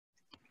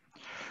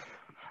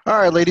All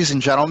right, ladies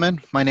and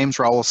gentlemen, my name's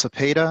Raul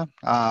Cepeda.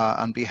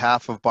 On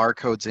behalf of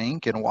Barcodes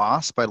Inc. and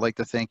Wasp, I'd like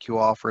to thank you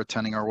all for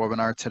attending our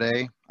webinar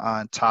today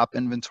on top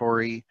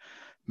inventory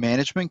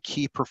management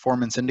key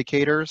performance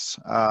indicators.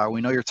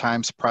 We know your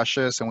time's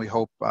precious, and we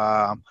hope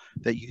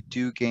that you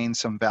do gain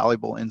some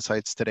valuable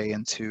insights today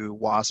into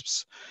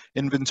Wasp's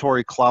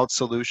InventoryCloud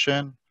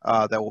solution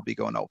that we'll be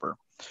going over.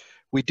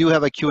 We do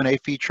have a Q&A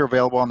feature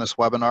available on this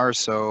webinar,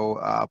 so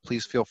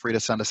please feel free to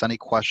send us any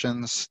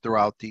questions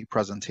throughout the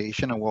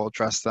presentation, and we'll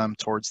address them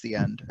towards the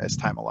end as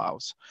time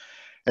allows.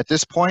 At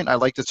this point,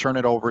 I'd like to turn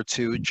it over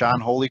to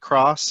John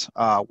Holycross,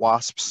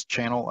 Wasp's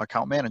Channel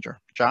Account Manager.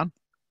 John?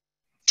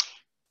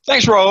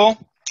 Thanks, Raul.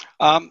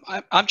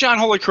 I'm John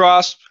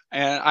Holycross,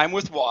 and I'm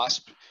with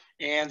Wasp.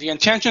 And the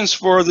intentions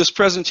for this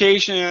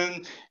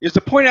presentation is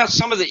to point out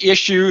some of the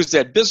issues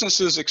that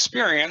businesses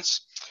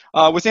experience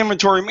with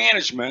inventory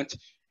management,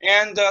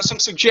 and some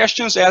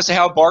suggestions as to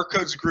how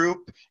Barcodes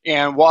Group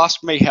and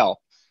Wasp may help.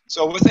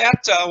 So with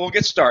that, we'll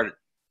get started.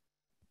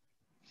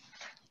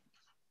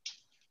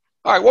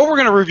 All right, what we're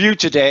going to review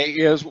today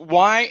is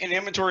why an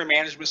inventory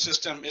management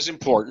system is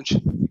important,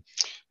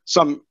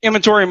 some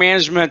inventory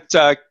management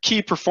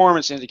key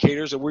performance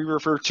indicators that we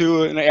refer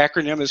to in the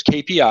acronym as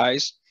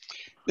KPIs.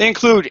 They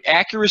include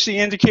accuracy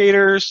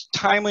indicators,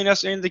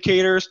 timeliness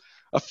indicators,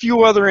 a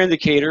few other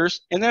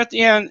indicators, and then at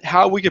the end,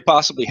 how we could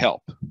possibly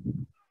help.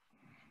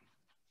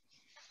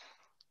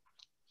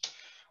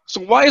 So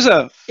why is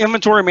an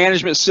inventory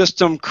management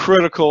system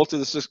critical to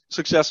the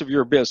success of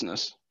your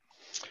business?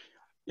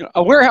 You know,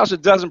 a warehouse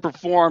that doesn't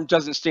perform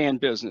doesn't stay in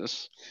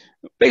business.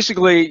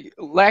 Basically,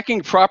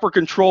 lacking proper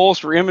controls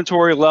for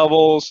inventory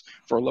levels,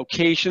 for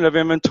location of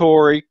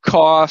inventory,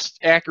 cost,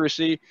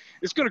 accuracy,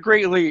 is going to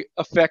greatly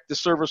affect the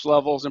service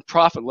levels and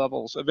profit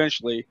levels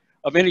eventually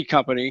of any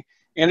company,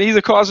 and it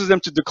either causes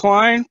them to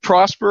decline,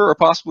 prosper, or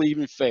possibly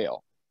even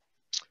fail.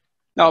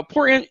 Now,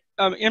 poor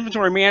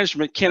inventory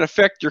management can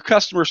affect your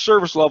customer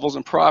service levels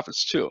and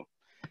profits too.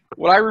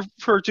 What I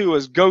refer to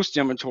as ghost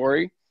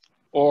inventory,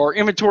 or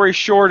inventory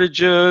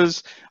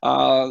shortages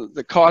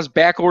that cause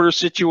backorder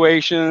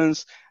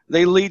situations.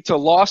 They lead to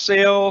lost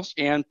sales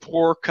and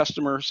poor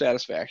customer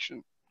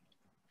satisfaction.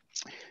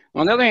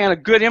 On the other hand, a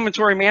good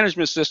inventory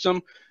management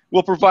system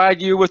will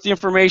provide you with the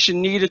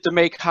information needed to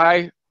make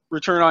high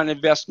return on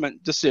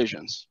investment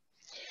decisions.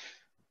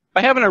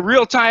 By having a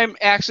real-time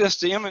access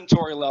to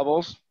inventory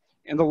levels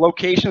and the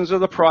locations of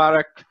the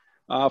product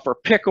for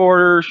pick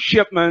orders,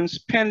 shipments,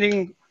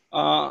 pending,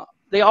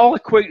 they all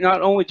equate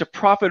not only to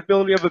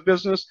profitability of a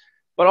business,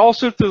 but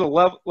also to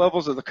the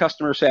levels of the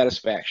customer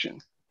satisfaction.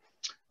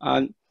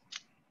 In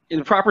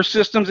the proper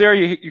systems there,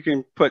 you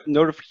can put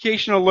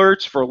notification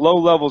alerts for low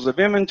levels of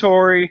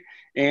inventory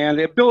and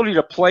the ability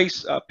to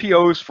place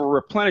POs for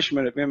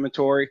replenishment of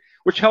inventory,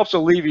 which helps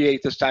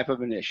alleviate this type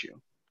of an issue.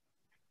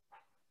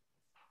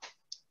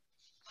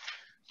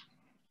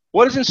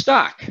 What is in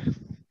stock?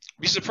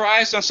 Be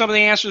surprised on some of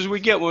the answers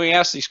we get when we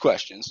ask these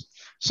questions.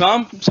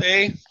 Some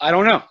say, I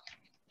don't know.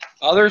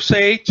 Others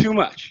say too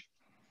much.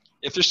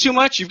 If there's too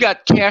much, you've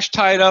got cash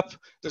tied up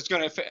that's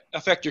going to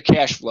affect your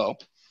cash flow.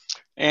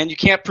 And you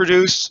can't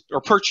produce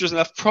or purchase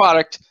enough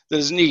product that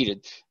is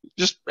needed.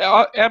 Just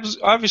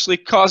obviously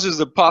causes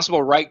the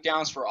possible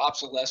write-downs for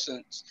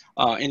obsolescence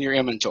in your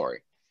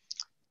inventory.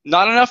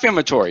 Not enough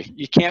inventory.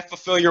 You can't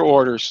fulfill your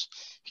orders.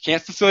 You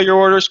can't fulfill your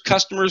orders,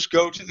 customers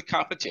go to the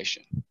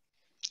competition.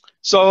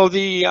 So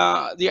the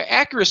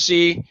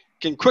accuracy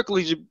can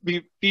quickly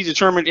be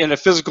determined in a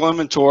physical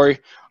inventory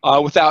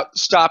without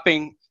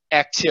stopping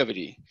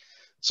activity.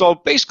 So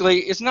basically,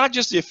 it's not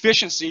just the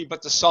efficiency,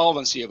 but the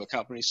solvency of a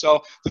company.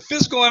 So the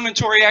physical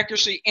inventory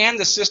accuracy and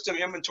the system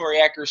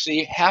inventory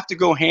accuracy have to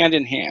go hand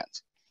in hand.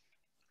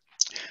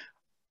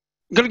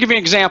 I'm going to give you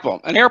an example.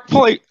 An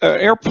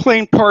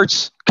airplane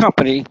parts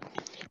company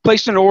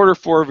placed an order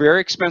for a very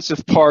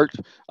expensive part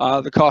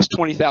that cost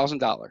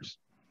 $20,000.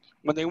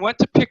 When they went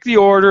to pick the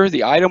order,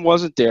 the item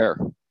wasn't there.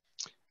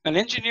 An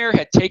engineer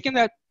had taken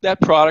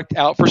that product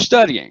out for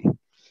studying.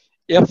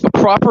 If a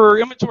proper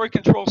inventory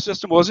control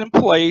system was in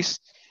place,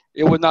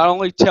 it would not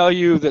only tell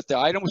you that the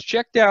item was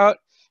checked out,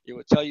 it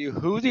would tell you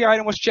who the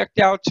item was checked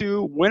out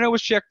to, when it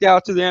was checked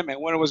out to them, and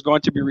when it was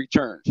going to be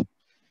returned.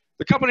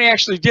 The company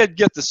actually did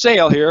get the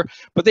sale here,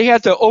 but they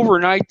had to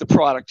overnight the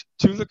product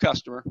to the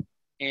customer,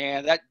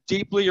 and that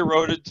deeply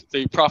eroded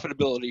the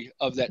profitability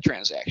of that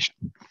transaction.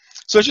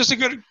 So it's just a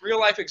good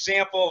real-life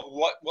example of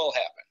what will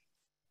happen.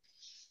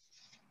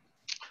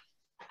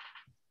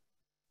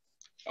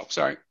 Oh,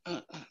 sorry.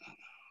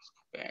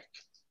 Back.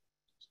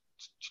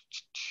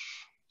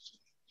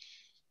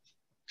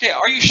 Okay,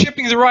 are you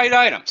shipping the right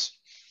items?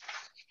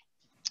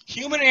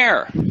 Human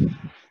error.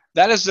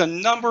 That is the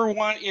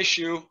 #1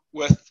 issue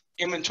with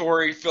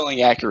inventory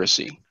filling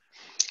accuracy.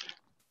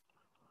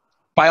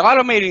 By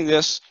automating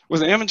this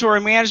with an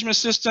inventory management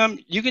system,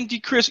 you can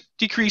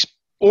decrease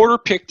order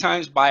pick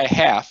times by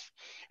 1/2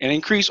 and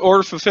increase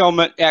order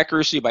fulfillment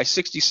accuracy by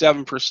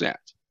 67%.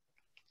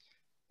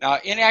 Now,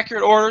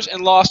 inaccurate orders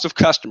and loss of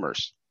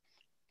customers.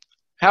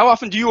 How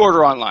often do you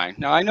order online?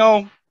 Now, I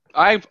know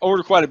I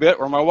order quite a bit,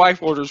 or my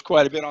wife orders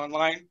quite a bit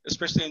online,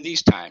 especially in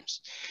these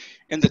times.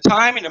 And the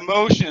time and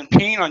emotion and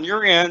pain on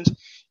your end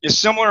is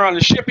similar on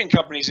the shipping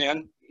company's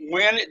end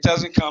when it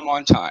doesn't come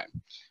on time.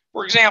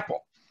 For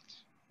example,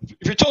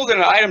 if you're told that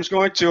an item is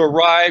going to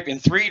arrive in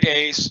 3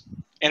 days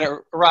and it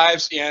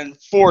arrives in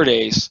 4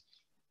 days,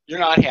 you're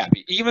not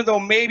happy, even though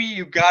maybe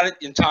you got it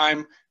in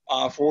time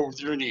for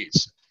your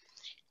needs.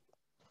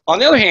 On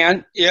the other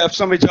hand, if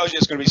somebody tells you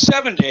it's going to be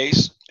 7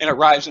 days and it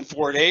arrives in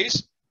 4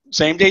 days,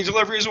 same day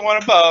delivery as the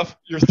one above,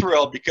 you're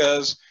thrilled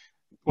because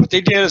what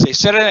they did is they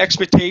set an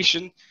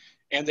expectation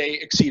and they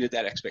exceeded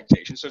that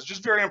expectation. So it's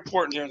just very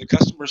important there in the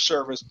customer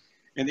service,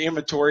 and the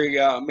inventory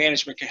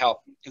management can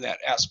help in that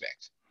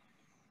aspect.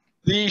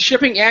 The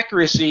shipping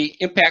accuracy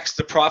impacts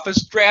the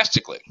profits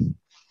drastically.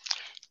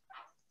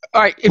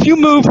 All right, if you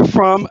move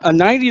from a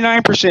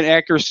 99%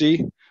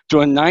 accuracy to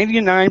a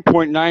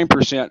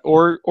 99.9%,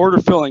 order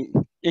filling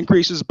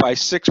increases by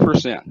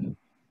 6%.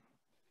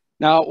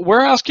 Now, where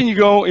else can you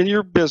go in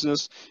your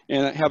business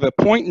and have a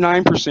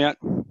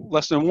 0.9%,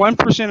 less than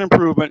 1%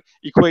 improvement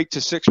equate to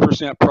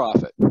 6%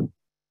 profit?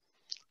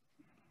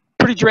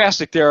 Pretty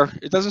drastic there.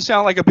 It doesn't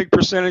sound like a big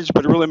percentage,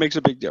 but it really makes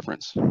a big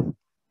difference.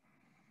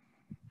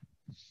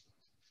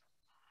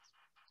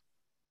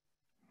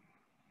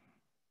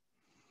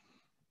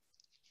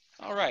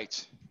 All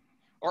right.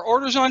 Are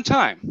orders on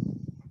time?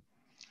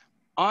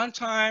 On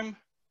time,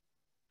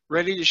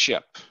 ready to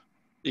ship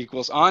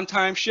equals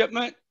on-time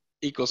shipment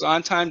equals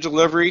on-time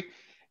delivery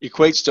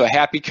equates to a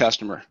happy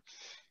customer.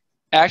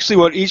 Actually,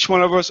 what each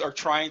one of us are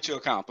trying to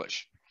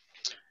accomplish.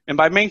 And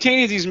by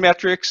maintaining these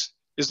metrics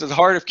is at the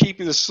heart of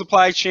keeping the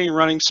supply chain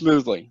running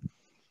smoothly.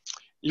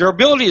 Your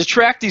ability to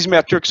track these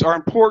metrics are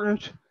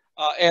important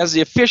as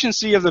the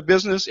efficiency of the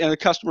business and the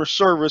customer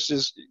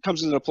service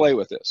comes into play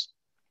with this.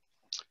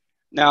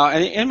 Now,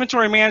 an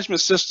inventory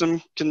management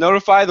system can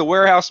notify the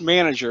warehouse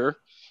manager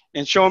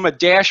and show them a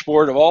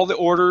dashboard of all the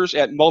orders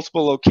at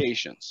multiple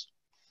locations.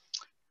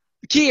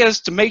 The key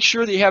is to make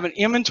sure that you have an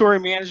inventory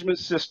management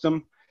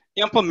system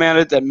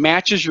implemented that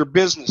matches your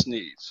business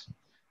needs.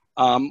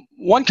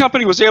 One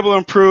company was able to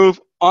improve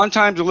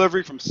on-time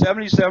delivery from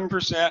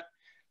 77%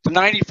 to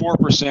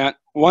 94%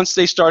 once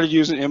they started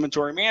using an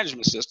inventory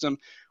management system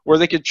where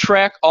they could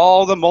track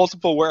all the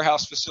multiple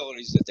warehouse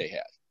facilities that they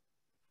had.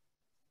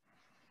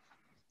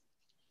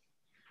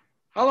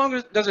 How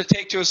long does it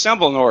take to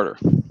assemble an order?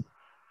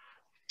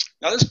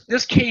 Now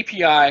this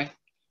KPI,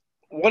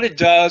 what it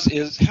does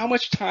is how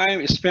much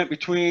time is spent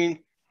between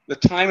the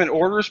time an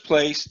order is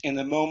placed and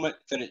the moment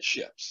that it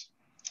ships.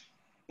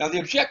 Now the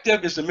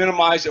objective is to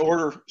minimize the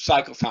order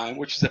cycle time,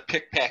 which is a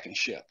pick, pack, and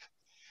ship.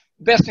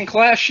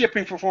 Best-in-class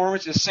shipping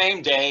performance is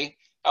same day.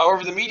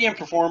 However, the median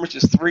performance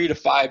is 3 to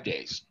 5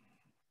 days.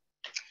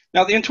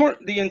 Now the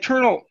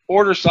internal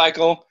order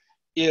cycle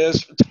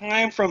is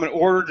time from an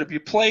order to be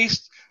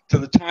placed to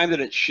the time that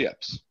it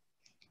ships.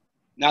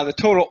 Now the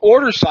total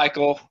order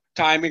cycle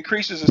time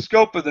increases the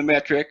scope of the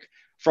metric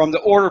from the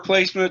order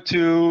placement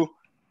to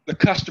the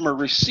customer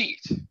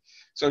receipt.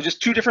 So just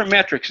two different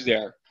metrics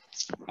there.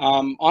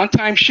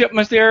 On-time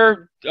shipment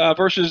there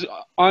versus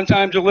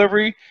on-time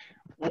delivery.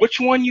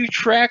 Which one you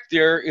track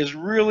there is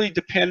really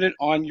dependent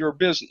on your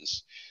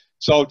business.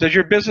 So does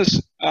your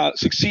business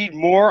succeed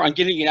more on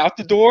getting it out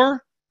the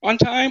door on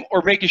time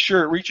or making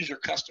sure it reaches your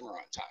customer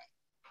on time?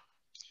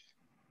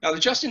 Now the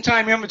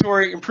just-in-time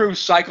inventory improves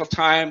cycle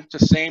time to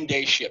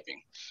same-day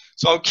shipping.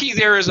 So key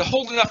there is to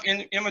hold enough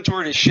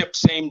inventory to ship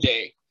same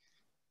day.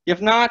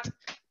 If not,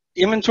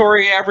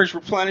 inventory average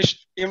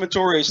replenished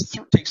inventory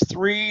takes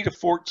 3 to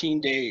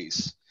 14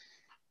 days.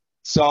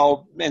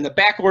 So, and the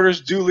back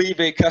orders do leave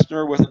a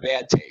customer with a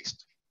bad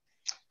taste.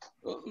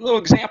 A little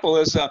example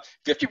is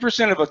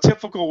 50% of a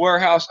typical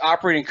warehouse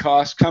operating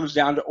cost comes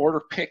down to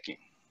order picking.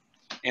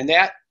 And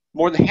that,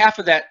 more than half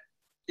of that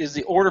is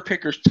the order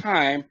picker's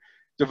time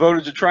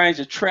devoted to trying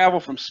to travel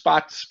from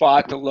spot to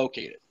spot to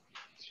locate it.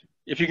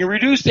 If you can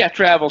reduce that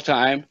travel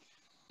time,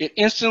 it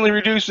instantly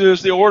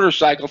reduces the order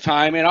cycle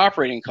time and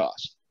operating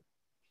costs.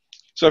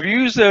 So if you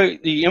use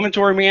the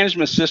inventory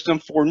management system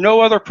for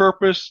no other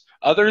purpose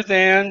other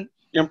than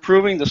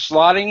improving the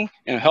slotting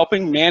and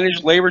helping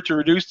manage labor to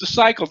reduce the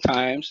cycle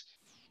times,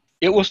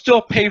 it will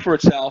still pay for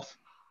itself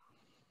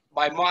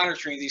by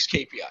monitoring these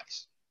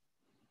KPIs.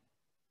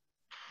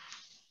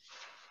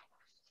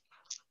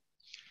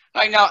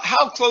 All right, now,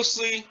 how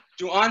closely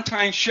do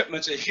on-time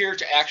shipments adhere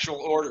to actual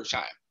order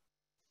time?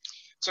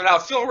 So now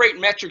fill rate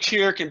metrics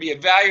here can be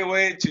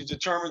evaluated to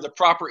determine the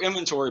proper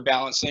inventory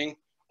balancing,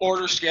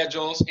 order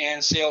schedules,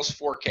 and sales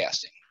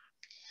forecasting.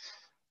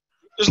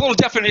 There's a little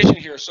definition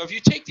here. So if you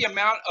take the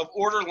amount of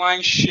order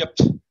lines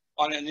shipped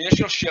on an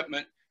initial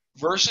shipment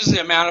versus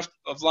the amount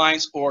of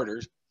lines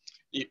ordered,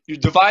 you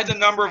divide the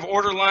number of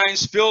order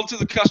lines filled to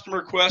the customer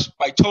request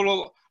by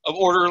total of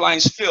order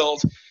lines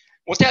filled.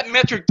 What that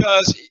metric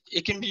does,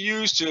 it can be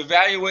used to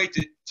evaluate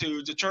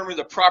to determine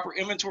the proper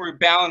inventory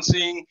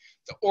balancing,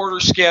 the order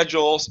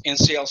schedules, and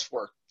sales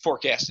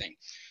forecasting.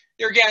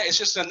 Here again, it's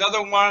just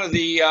another one of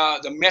the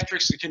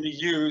metrics that can be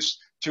used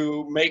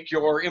to make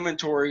your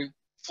inventory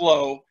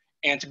flow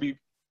and to be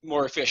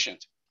more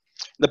efficient.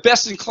 The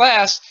best in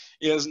class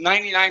is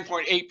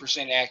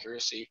 99.8%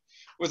 accuracy,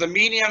 with a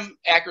medium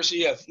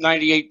accuracy of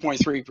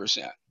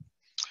 98.3%.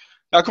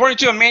 Now, according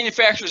to a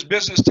Manufacturer's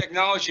Business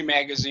Technology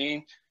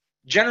magazine,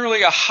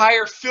 generally a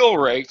higher fill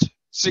rate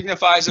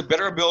signifies a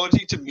better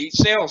ability to meet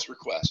sales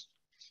requests,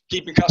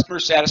 keeping customer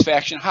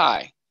satisfaction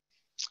high.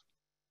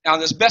 Now,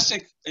 this best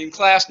in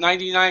class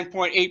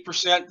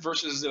 99.8%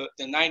 versus the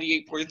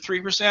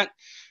 98.3%,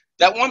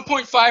 that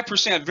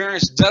 1.5%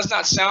 variance does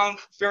not sound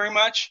very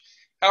much.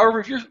 However,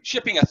 if you're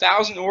shipping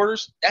 1,000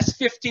 orders, that's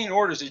 15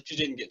 orders that you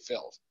didn't get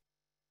filled.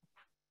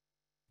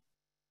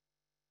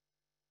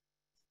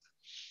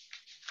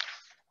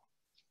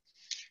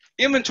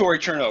 Inventory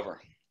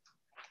turnover.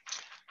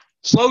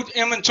 Slow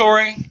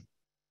inventory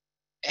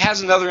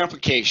has another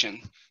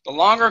implication. The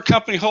longer a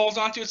company holds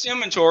onto its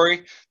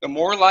inventory, the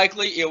more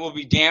likely it will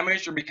be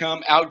damaged or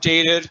become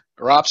outdated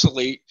or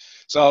obsolete.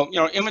 So,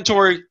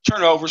 inventory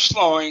turnover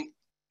slowing,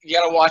 you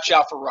got to watch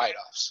out for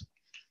write-offs.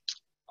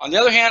 On the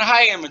other hand,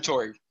 high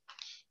inventory.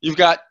 You've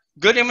got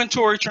good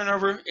inventory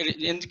turnover.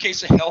 It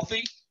indicates a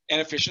healthy and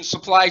efficient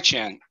supply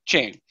chain.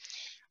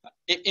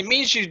 It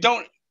means you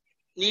don't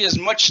need as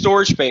much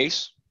storage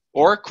space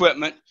or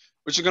equipment,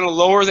 which is going to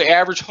lower the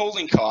average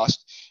holding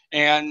cost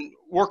and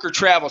worker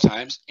travel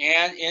times,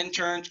 and in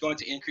turn, is going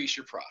to increase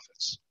your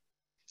profits.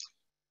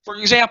 For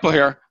example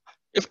here,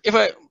 if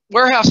a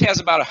warehouse has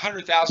about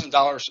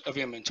 $100,000 of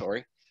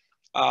inventory,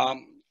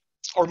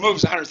 or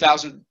moves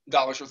 $100,000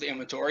 worth of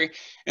inventory,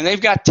 and they've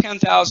got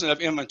 10,000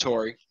 of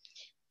inventory,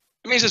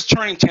 it means it's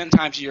turning 10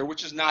 times a year,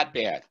 which is not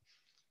bad.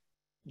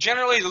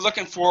 Generally, they're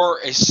looking for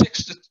a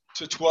 6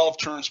 to 12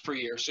 turns per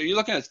year. So you're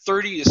looking at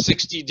 30 to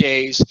 60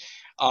 days.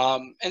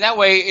 And that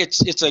way,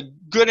 it's a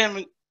good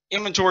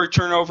inventory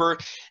turnover.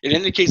 It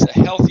indicates a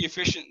healthy,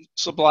 efficient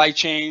supply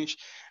chain.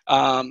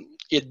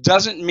 It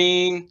doesn't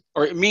mean,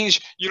 or it means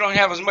you don't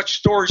have as much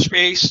storage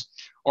space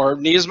or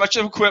need as much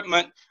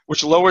equipment,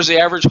 which lowers the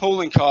average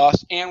holding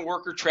cost and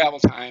worker travel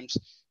times.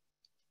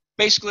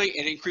 Basically,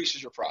 it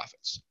increases your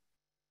profits.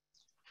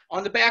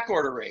 On the back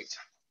order rate,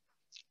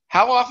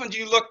 how often do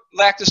you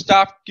lack the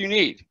stock you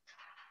need?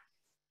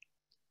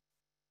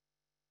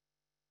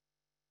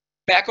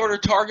 Back order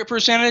target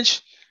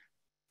percentage,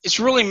 it's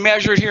really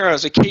measured here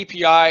as a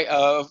KPI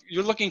of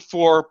you're looking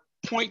for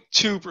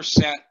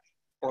 0.2%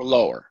 or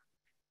lower.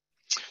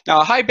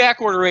 Now, a high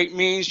back order rate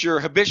means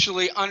you're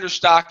habitually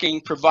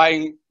understocking,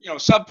 providing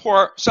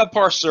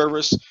subpar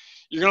service.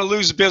 You're going to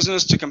lose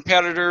business to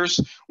competitors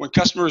when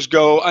customers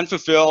go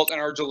unfulfilled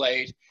and are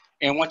delayed.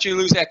 And once you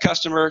lose that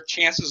customer,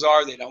 chances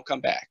are they don't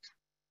come back.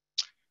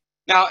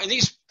 Now, in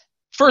these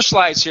first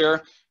slides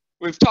here,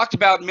 we've talked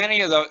about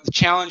many of the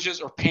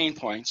challenges or pain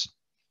points.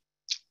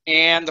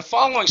 And the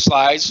following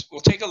slides,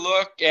 we'll take a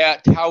look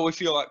at how we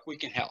feel like we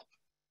can help.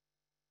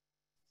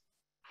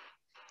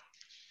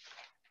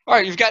 All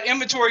right, you've got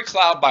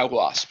InventoryCloud by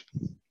Wasp.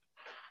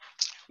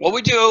 What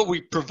we do,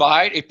 we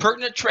provide a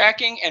pertinent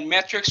tracking and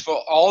metrics for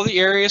all the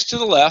areas to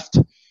the left.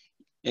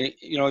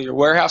 Your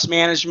warehouse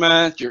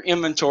management, your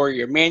inventory,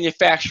 your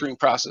manufacturing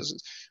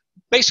processes.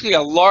 Basically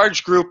a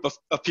large group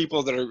of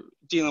people that are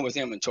dealing with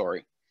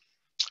inventory.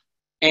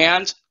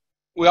 And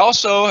we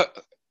also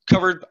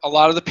covered a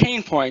lot of the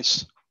pain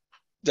points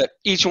that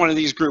each one of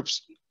these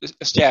groups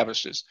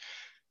establishes.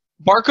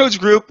 Barcodes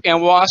Group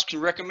and Wasp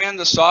can recommend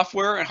the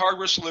software and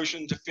hardware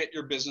solution to fit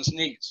your business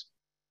needs.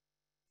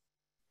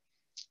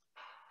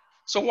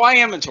 So why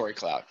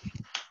InventoryCloud?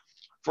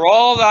 For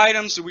all the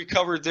items that we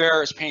covered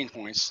there as pain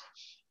points,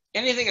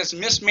 anything that's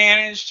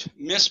mismanaged,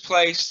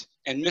 misplaced,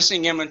 and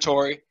missing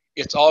inventory,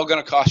 it's all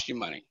going to cost you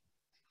money.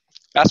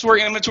 That's where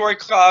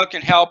InventoryCloud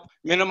can help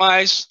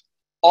minimize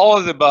all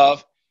of the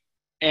above,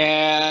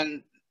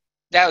 and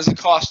that is the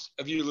cost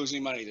of you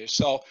losing money there.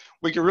 So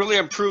we can really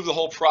improve the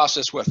whole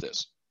process with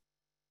this.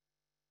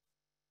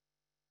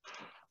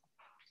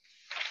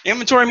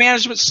 Inventory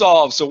management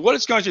solves. So what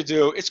it's going to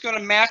do, it's going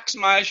to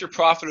maximize your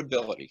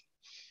profitability.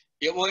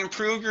 It will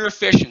improve your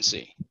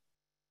efficiency.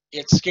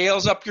 It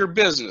scales up your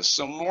business.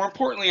 So more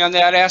importantly on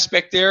that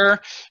aspect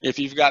there, if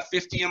you've got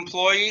 50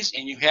 employees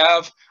and you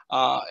have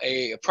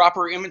a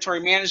proper inventory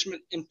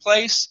management in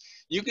place,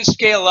 you can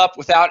scale up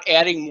without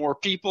adding more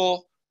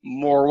people,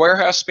 more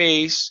warehouse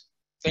space,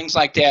 things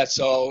like that.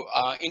 So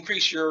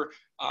increase your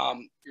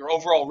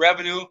overall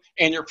revenue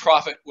and your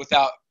profit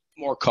without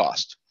more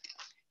cost.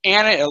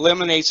 And it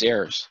eliminates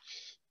errors.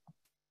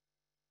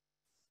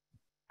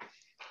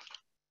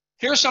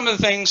 Here are some of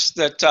the things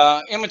that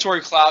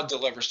InventoryCloud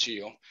delivers to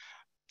you.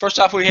 First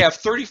off, we have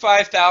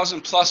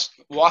 35,000 plus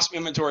Wasp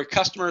inventory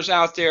customers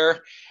out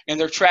there, and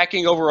they're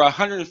tracking over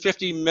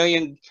 150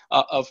 million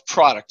of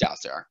product out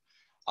there.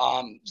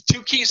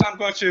 Two keys I'm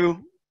going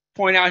to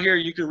point out here,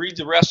 you can read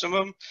the rest of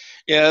them,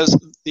 is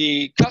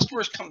the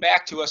customers come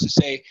back to us and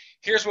say,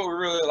 here's what we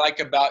really like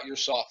about your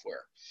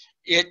software.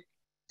 It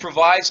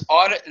provides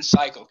audit and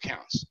cycle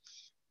counts.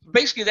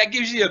 Basically, that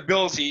gives you the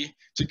ability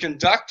to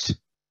conduct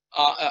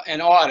an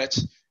audit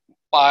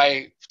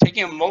by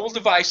taking a mobile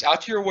device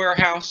out to your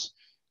warehouse,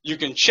 You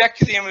can check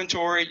the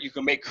inventory, you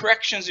can make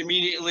corrections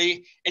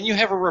immediately, and you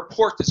have a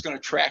report that's going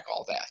to track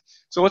all that.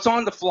 So it's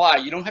on the fly.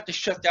 You don't have to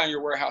shut down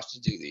your warehouse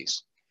to do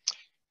these.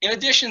 In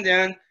addition,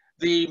 then,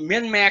 the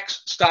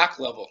min-max stock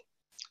level.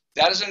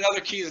 That is another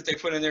key that they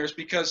put in there, is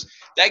because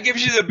that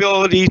gives you the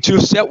ability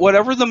to set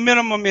whatever the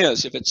minimum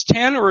is. If it's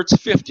 10 or it's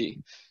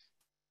 50,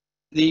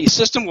 the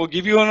system will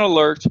give you an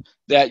alert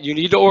that you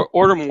need to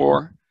order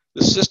more.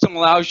 The system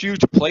allows you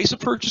to place a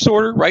purchase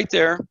order right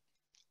there,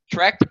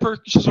 track the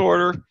purchase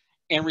order,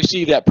 and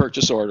receive that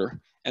purchase order.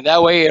 And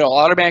that way it'll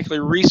automatically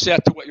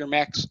reset to what your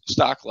max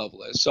stock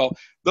level is. So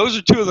those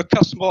are two of the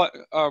custom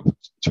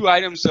two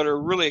items that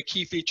are really a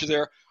key feature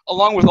there,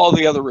 along with all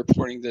the other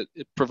reporting that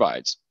it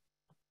provides.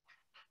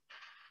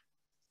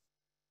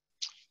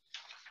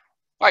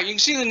 All right, you can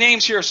see the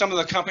names here of some of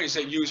the companies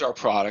that use our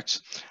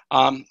products.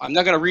 I'm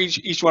not going to read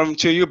each one of them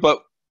to you,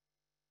 but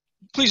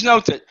please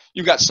note that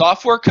you've got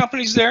software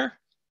companies there,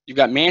 you've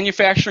got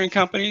manufacturing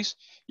companies,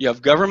 you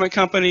have government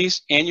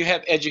companies, and you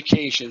have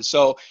education.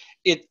 So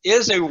it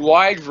is a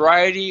wide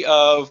variety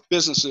of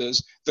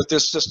businesses that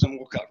this system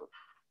will cover.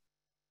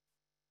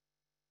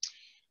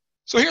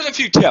 So here's a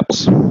few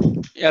tips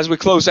as we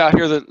close out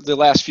here the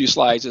last few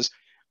slides. Is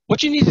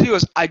what you need to do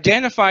is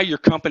identify your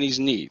company's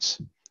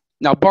needs.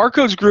 Now,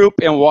 Barcodes Group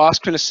and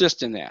Wasp can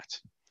assist in that.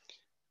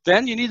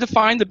 Then you need to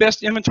find the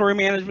best inventory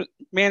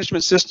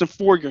management system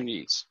for your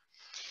needs.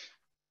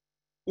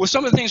 With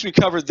some of the things we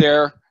covered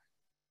there,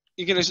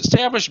 you can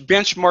establish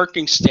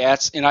benchmarking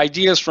stats and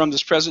ideas from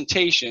this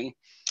presentation.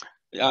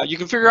 You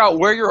can figure out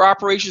where your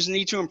operations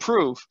need to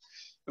improve.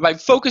 And by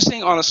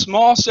focusing on a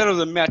small set of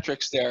the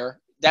metrics there,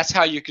 that's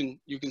how you can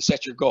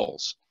set your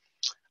goals.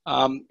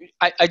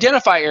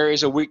 Identify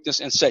areas of weakness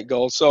and set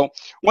goals. So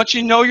once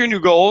you know your new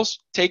goals,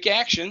 take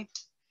action.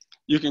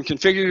 You can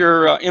configure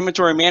your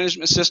inventory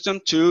management system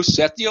to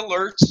set the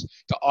alerts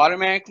to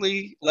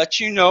automatically let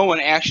you know when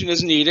action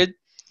is needed.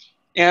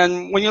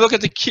 And when you look at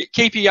the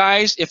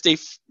KPIs, if they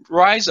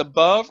rise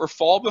above or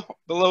fall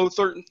below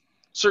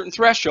certain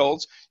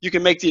thresholds, you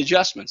can make the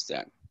adjustments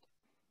then.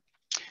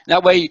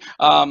 That way,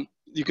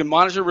 you can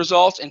monitor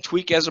results and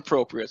tweak as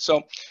appropriate.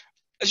 So,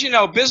 as you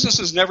know,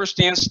 businesses never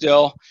stand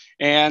still,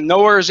 and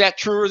nowhere is that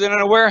truer than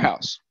in a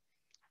warehouse.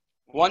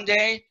 One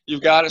day,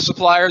 you've got a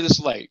supplier that's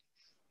late.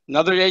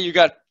 Another day, you've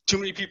got too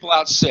many people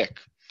out sick.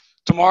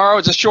 Tomorrow,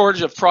 it's a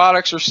shortage of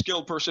products or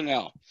skilled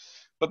personnel.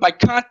 But by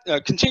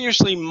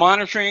continuously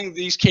monitoring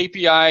these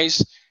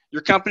KPIs,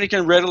 your company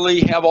can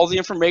readily have all the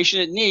information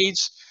it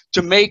needs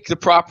to make the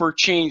proper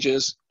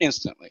changes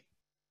instantly.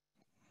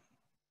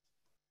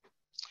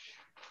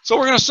 So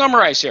we're going to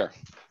summarize here.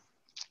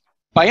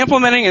 By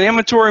implementing an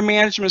inventory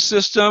management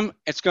system,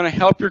 it's going to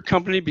help your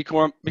company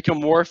become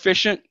more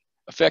efficient,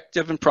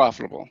 effective, and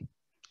profitable.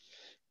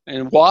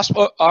 And WASP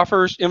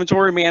offers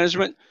inventory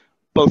management,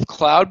 both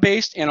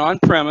cloud-based and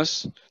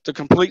on-premise, to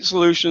complete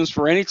solutions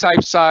for any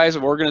type size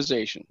of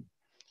organization.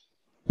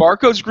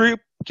 Barcodes Group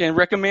can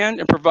recommend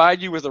and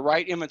provide you with the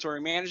right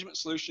inventory management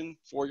solution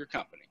for your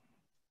company.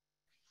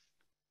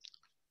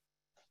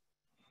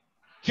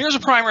 Here's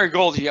a primary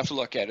goal that you have to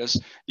look at: is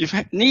you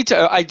need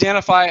to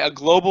identify a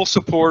global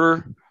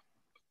supporter,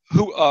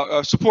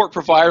 a support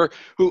provider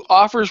who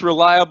offers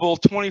reliable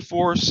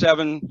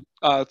 24/7,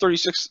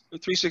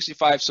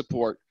 365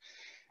 support.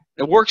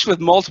 It works with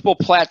multiple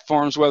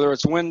platforms, whether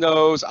it's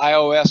Windows,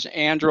 iOS,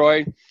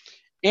 Android,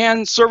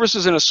 and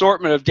services an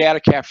assortment of data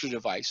capture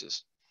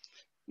devices.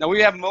 Now, we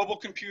have mobile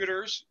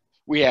computers.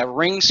 We have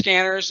ring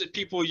scanners that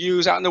people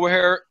use out in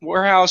the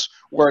warehouse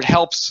where it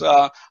helps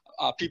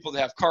people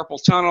that have carpal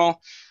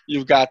tunnel.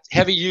 You've got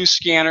heavy use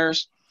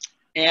scanners.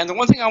 And the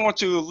one thing I want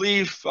to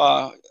leave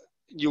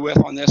you with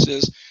on this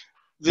is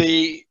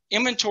the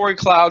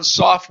InventoryCloud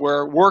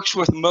software works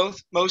with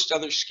most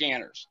other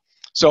scanners.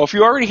 So if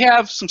you already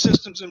have some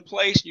systems in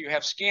place, you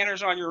have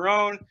scanners on your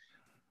own,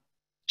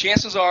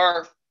 chances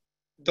are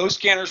those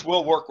scanners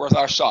will work with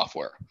our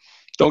software.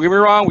 Don't get me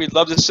wrong, we'd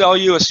love to sell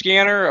you a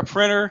scanner, a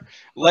printer,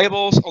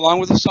 labels, along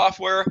with the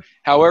software.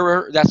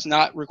 However, that's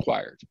not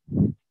required.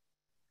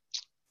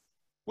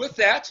 With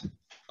that,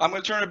 I'm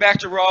going to turn it back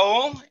to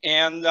Raul,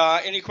 and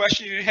any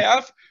questions you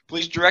have,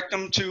 please direct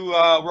them to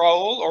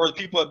Raul or the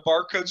people at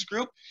Barcodes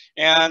Group,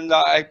 and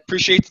I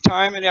appreciate the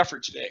time and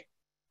effort today.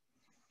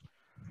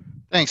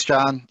 Thanks,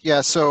 John. Yeah,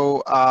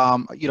 so,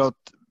 you know,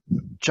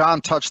 John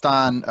touched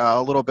on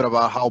a little bit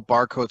about how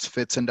Barcodes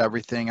fits into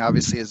everything.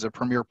 Obviously, as a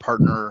premier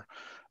partner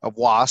of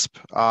WASP,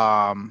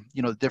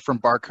 you know,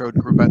 different Barcode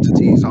Group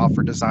entities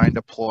offer design,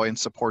 deploy, and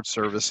support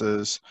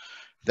services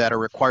that are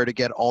required to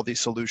get all these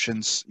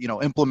solutions, you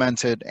know,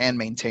 implemented and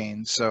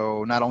maintained.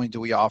 So not only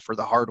do we offer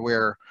the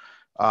hardware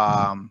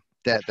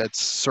that's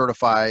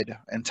certified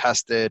and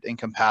tested and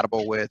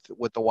compatible with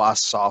the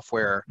WASP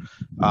software,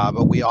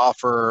 but we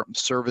offer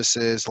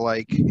services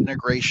like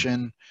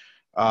integration,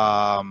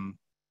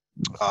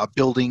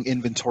 building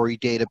inventory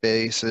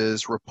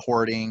databases,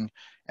 reporting,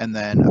 and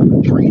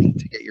then training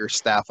to get your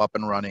staff up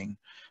and running.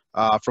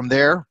 From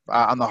there,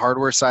 on the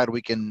hardware side,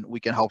 we can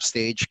help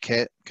stage,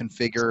 kit,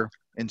 configure,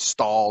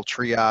 install,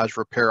 triage,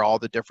 repair all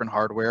the different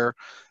hardware,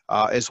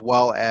 as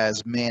well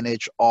as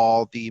manage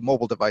all the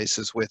mobile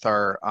devices with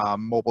our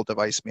mobile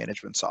device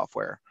management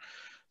software.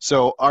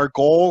 So our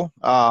goal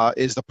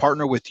is to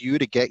partner with you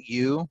to get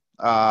you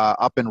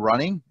up and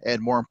running,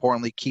 and more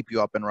importantly, keep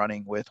you up and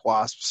running with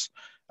Wasp's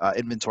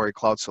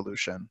InventoryCloud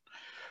solution.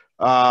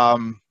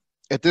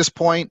 At this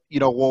point,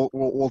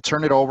 we'll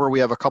turn it over. We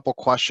have a couple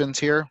questions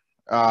here.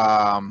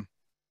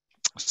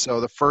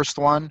 So the first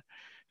one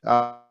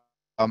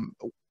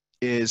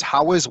is,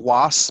 how is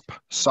Wasp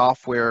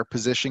software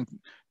positioned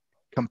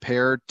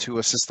compared to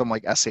a system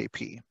like SAP?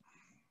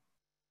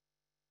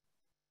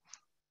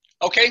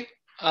 Okay,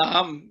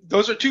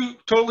 those are two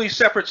totally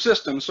separate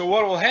systems. So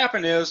what will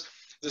happen is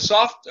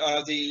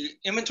the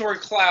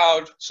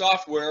InventoryCloud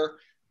software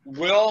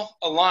will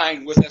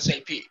align with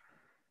SAP.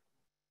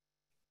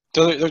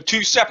 So they're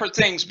two separate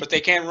things, but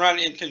they can run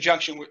in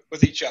conjunction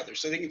with each other.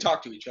 So they can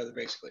talk to each other,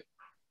 basically.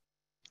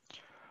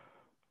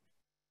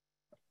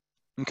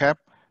 Okay.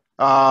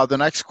 The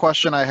next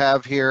question I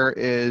have here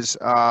is,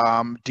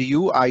 do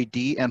you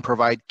ID and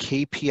provide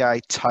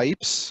KPI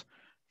types,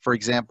 for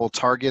example,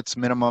 targets,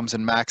 minimums,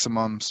 and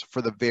maximums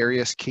for the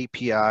various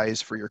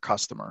KPIs for your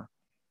customer?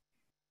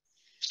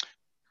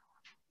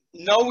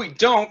 No, we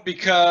don't,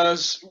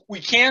 because we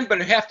can, but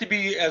it have to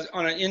be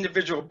on an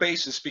individual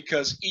basis,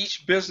 because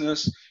each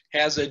business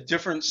has a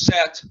different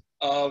set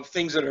of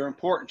things that are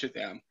important to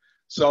them.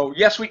 So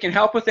yes, we can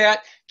help with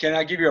that. Can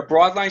I give you a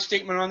broad line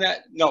statement on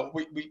that? No,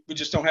 we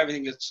just don't have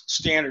anything that's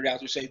standard out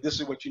there say this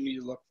is what you need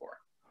to look for.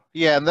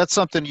 Yeah, and that's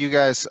something you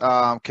guys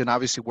can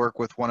obviously work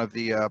with one of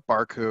the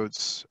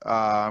Barcodes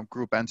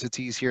Group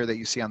entities here that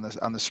you see on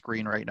the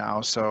screen right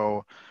now.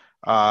 So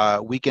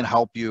we can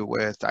help you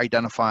with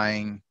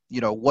identifying,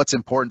 what's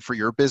important for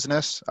your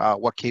business,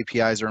 what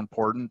KPIs are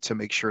important, to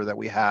make sure that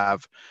we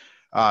have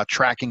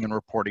tracking and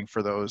reporting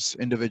for those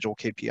individual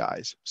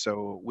KPIs.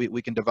 So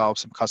we can develop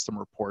some custom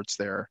reports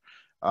there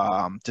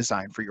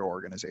designed for your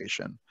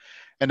organization.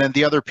 And then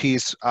the other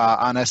piece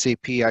on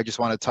SAP I just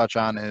want to touch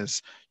on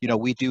is,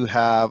 we do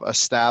have a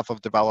staff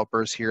of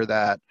developers here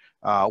that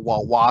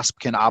while Wasp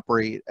can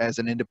operate as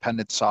an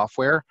independent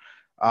software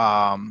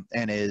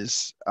and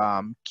is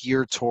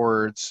geared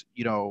towards,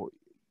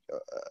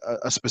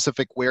 a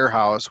specific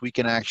warehouse, we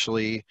can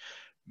actually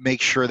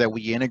make sure that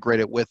we integrate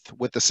it with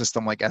the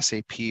system like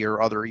SAP or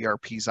other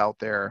ERPs out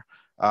there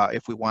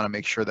if we want to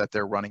make sure that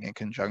they're running in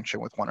conjunction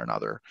with one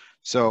another.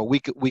 So we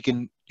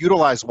can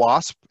utilize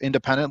Wasp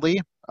independently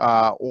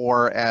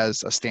or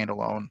as a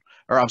standalone,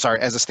 as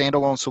a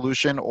standalone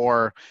solution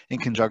or in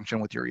conjunction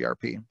with your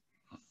ERP.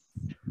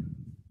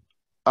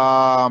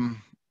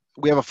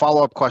 We have a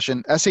follow-up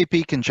question.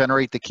 SAP can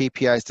generate the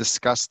KPIs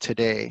discussed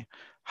today.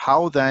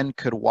 How then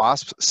could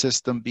Wasp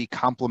system be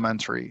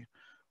complementary?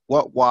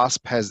 What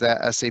Wasp has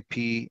that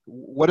SAP?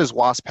 What does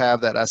Wasp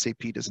have that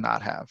SAP does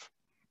not have?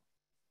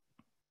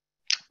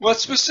 Well,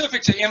 it's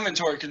specific to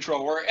inventory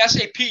control, where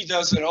SAP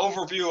does an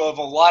overview of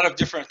a lot of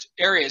different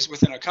areas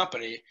within a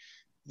company.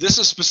 This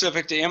is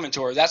specific to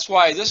inventory. That's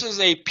why this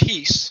is a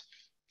piece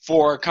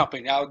for a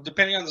company. Now,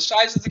 depending on the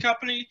size of the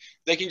company,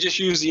 they can just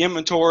use the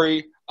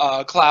inventory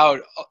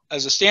cloud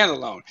as a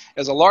standalone.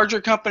 As a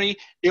larger company,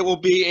 it will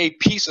be a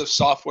piece of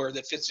software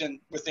that fits in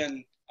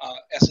within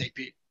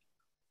SAP.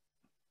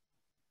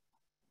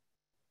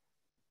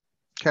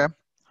 Okay.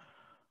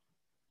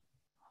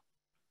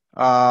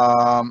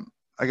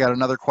 I got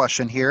another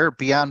question here.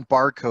 Beyond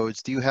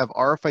barcodes, do you have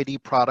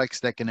RFID products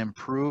that can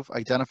improve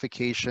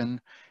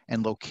identification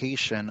and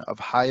location of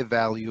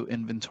high-value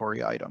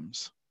inventory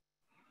items?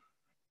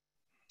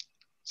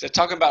 Is that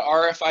talking about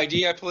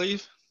RFID, I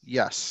believe?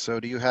 Yes.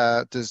 So do you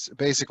have,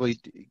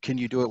 can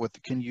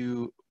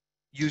you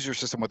use your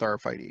system with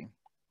RFID?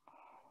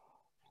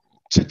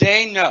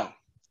 Today, no.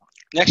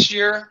 Next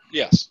year,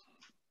 yes.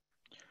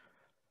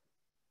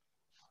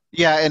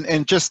 Yeah,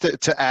 and just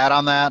to add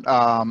on that,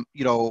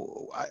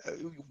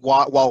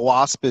 while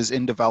Wasp is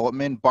in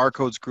development,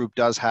 Barcodes Group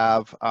does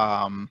have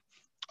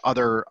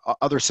other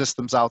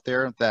systems out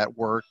there that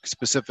work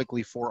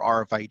specifically for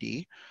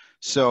RFID.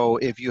 So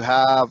if you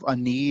have a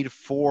need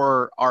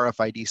for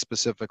RFID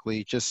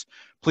specifically, just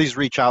please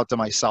reach out to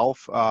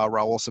myself,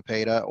 Raul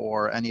Cepeda,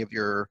 or any of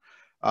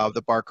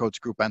the Barcodes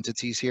Group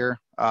entities here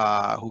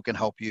who can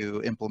help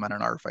you implement an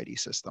RFID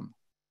system.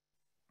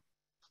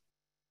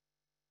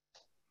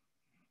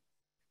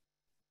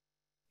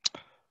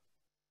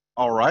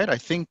 All right, I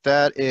think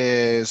that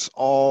is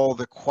all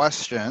the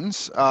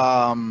questions.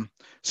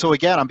 So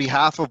again, on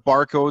behalf of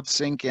Barcodes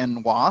Inc.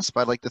 and Wasp,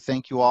 I'd like to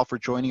thank you all for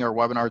joining our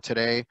webinar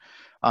today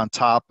on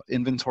top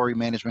inventory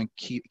management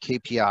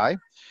KPI.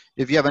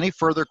 If you have any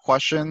further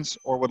questions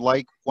or would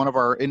like one of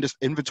our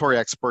inventory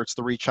experts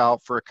to reach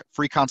out for a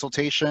free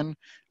consultation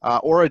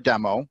or a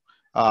demo,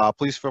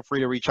 please feel free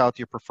to reach out to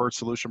your preferred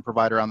solution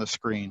provider on the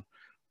screen.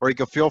 Or you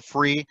can feel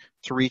free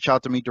to reach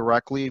out to me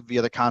directly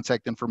via the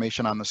contact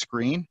information on the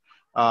screen.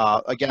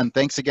 Again,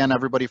 thanks again,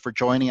 everybody, for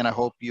joining, and I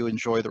hope you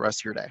enjoy the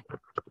rest of your day.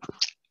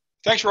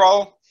 Thanks,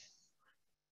 Raul.